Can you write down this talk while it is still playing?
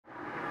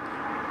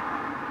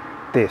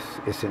This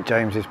is St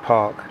James's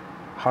Park,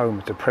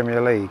 home to Premier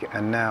League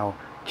and now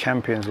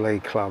Champions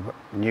League club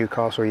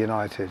Newcastle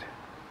United.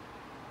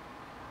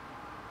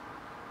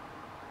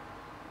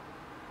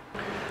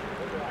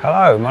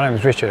 Hello, my name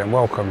is Richard and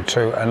welcome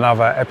to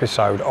another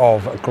episode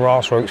of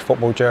Grassroots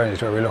Football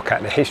Journeys, where we look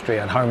at the history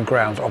and home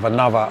grounds of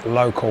another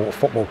local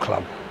football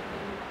club.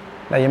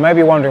 Now you may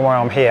be wondering why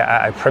I'm here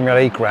at a Premier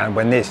League ground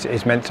when this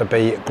is meant to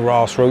be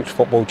Grassroots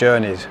Football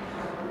Journeys.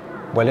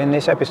 Well, in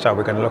this episode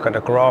we're going to look at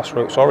the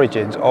grassroots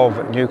origins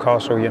of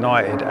Newcastle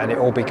United, and it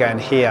all began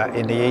here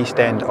in the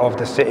East End of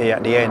the city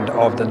at the end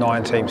of the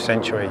 19th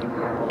century.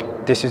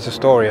 This is the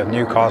story of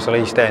Newcastle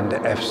East End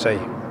FC.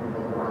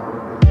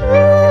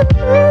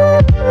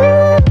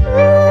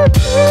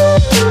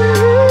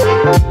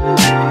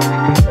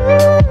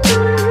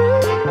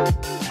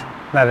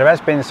 Now there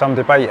has been some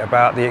debate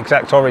about the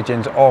exact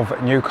origins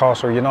of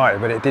Newcastle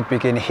United, but it did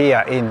begin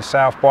here in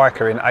South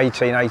Byker in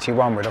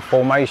 1881 with the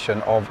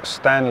formation of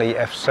Stanley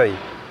FC.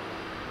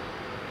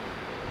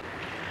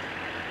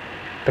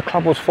 The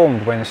club was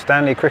formed when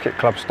Stanley Cricket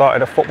Club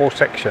started a football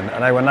section,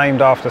 and they were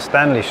named after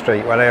Stanley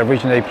Street where they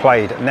originally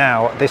played,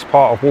 now this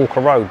part of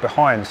Walker Road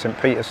behind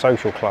St Peter's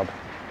Social Club.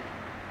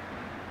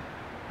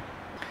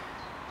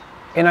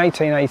 In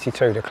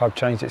 1882 the club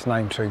changed its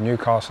name to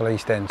Newcastle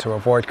East End to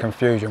avoid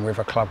confusion with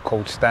a club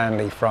called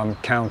Stanley from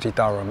County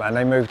Durham, and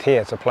they moved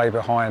here to play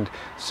behind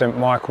St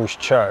Michael's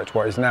Church,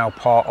 what is now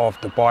part of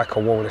the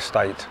Byker Wall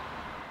estate.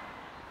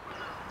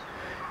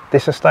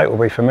 This estate will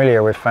be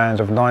familiar with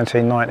fans of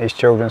 1990s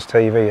children's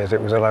TV, as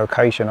it was a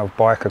location of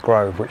Byker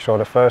Grove, which saw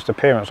the first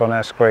appearance on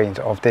our screens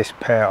of this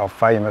pair of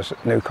famous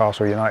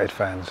Newcastle United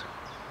fans.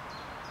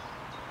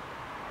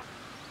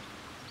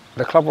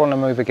 The club were on the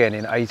move again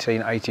in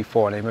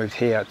 1884 and they moved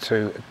here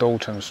to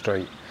Dalton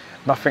Street.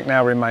 Nothing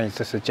now remains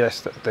to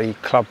suggest that the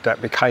club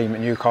that became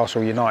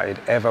Newcastle United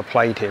ever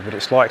played here, but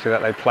it's likely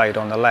that they played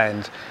on the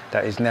land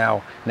that is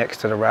now next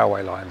to the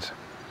railway lines.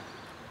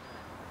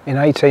 In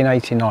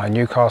 1889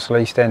 Newcastle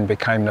East End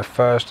became the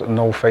first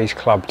North East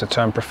club to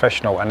turn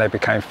professional, and they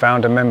became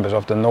founder members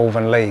of the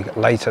Northern League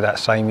later that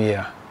same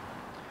year.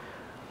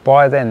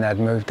 By then they'd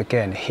moved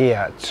again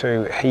here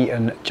to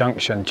Heaton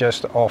Junction,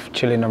 just off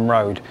Chillingham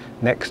Road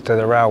next to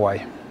the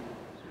railway.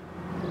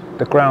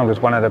 The ground was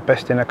one of the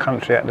best in the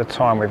country at the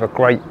time, with a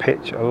great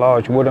pitch, a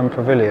large wooden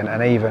pavilion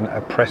and even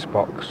a press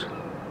box.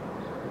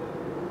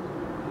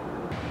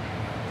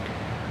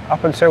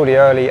 Up until the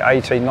early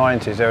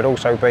 1890s there had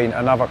also been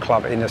another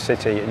club in the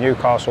city,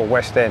 Newcastle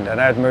West End, and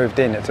they had moved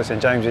in to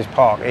St James's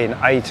Park in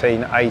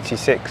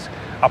 1886.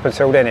 Up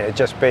until then it had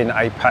just been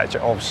a patch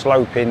of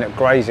sloping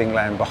grazing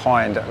land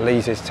behind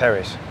Lees's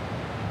Terrace.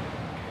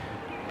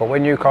 But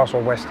when Newcastle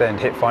West End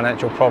hit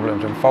financial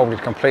problems and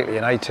folded completely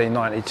in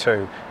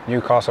 1892,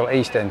 Newcastle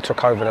East End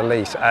took over the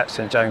lease at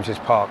St James's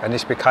Park, and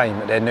this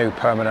became their new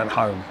permanent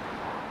home.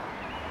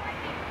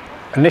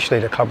 Initially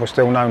the club was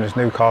still known as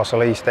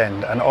Newcastle East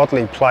End and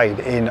oddly played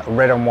in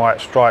red and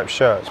white striped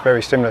shirts,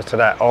 very similar to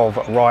that of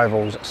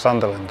rivals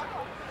Sunderland.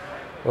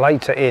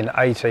 Later in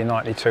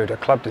 1892 the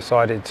club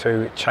decided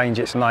to change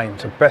its name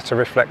to better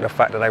reflect the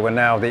fact that they were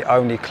now the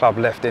only club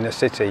left in the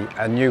city,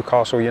 and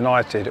Newcastle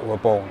United were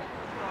born.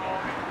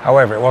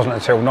 However, it wasn't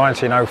until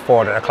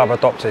 1904 that the club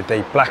adopted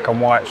the black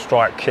and white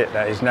striped kit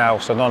that is now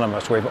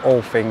synonymous with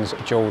all things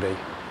Geordie.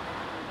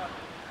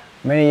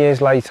 Many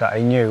years later a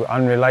new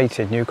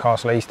unrelated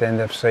Newcastle East End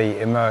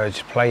FC emerged,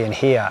 playing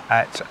here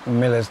at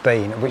Miller's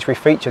Dean, which we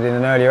featured in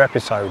an earlier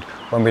episode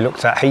when we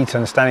looked at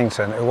Heaton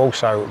Stannington, who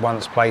also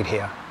once played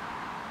here.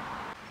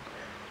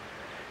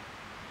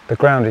 The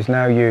ground is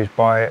now used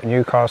by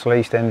Newcastle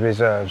East End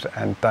Reserves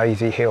and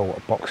Daisy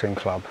Hill Boxing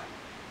Club.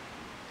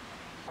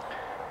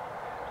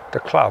 The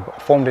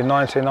club, formed in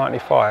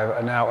 1995,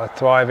 are now a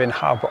thriving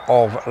hub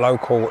of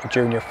local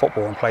junior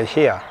football and play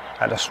here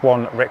at the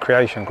Swan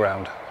Recreation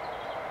Ground.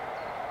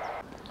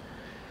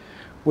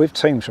 With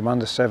teams from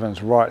under 7s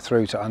right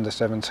through to under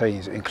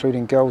 17s,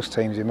 including girls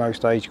teams in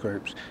most age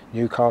groups,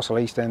 Newcastle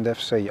East End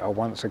FC are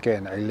once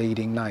again a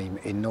leading name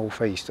in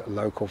North East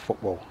local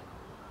football.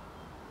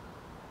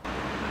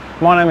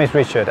 My name is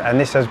Richard and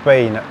this has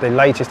been the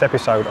latest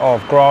episode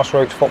of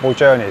Grassroots Football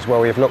Journeys, where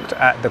we've looked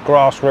at the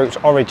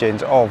grassroots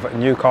origins of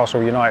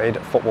Newcastle United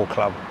Football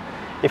Club.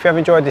 If you have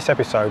enjoyed this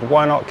episode,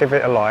 why not give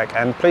it a like,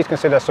 and please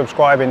consider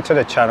subscribing to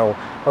the channel,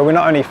 where we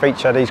not only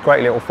feature these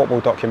great little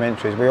football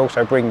documentaries, we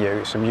also bring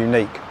you some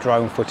unique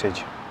drone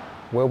footage.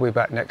 We'll be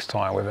back next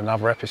time with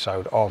another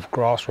episode of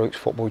Grassroots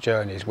Football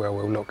Journeys, where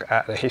we'll look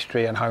at the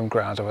history and home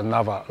grounds of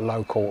another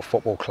local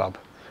football club.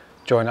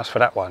 Join us for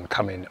that one,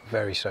 coming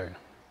very soon.